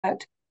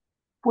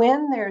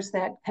when there's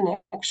that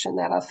connection,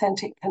 that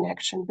authentic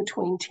connection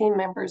between team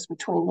members,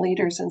 between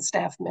leaders and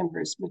staff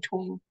members,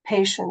 between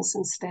patients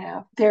and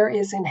staff, there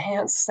is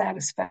enhanced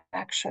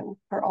satisfaction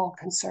for all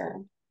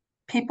concerned.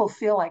 People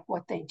feel like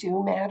what they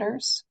do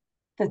matters,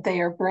 that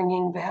they are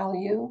bringing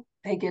value.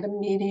 They get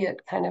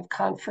immediate kind of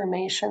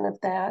confirmation of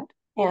that.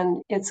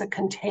 And it's a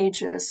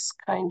contagious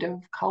kind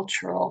of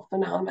cultural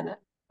phenomenon.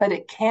 But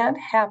it can't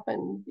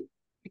happen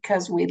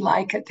because we'd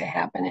like it to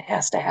happen. It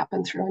has to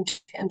happen through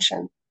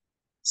intention.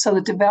 So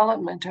the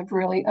development of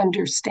really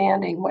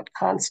understanding what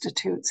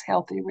constitutes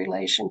healthy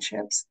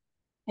relationships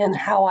and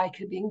how I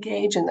could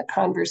engage in the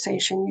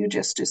conversation you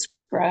just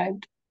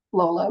described,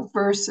 Lola,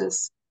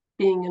 versus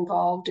being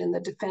involved in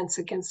the defense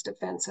against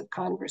defensive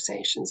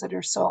conversations that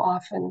are so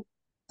often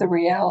the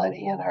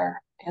reality in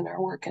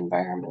our work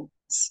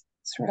environments.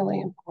 It's really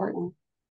important.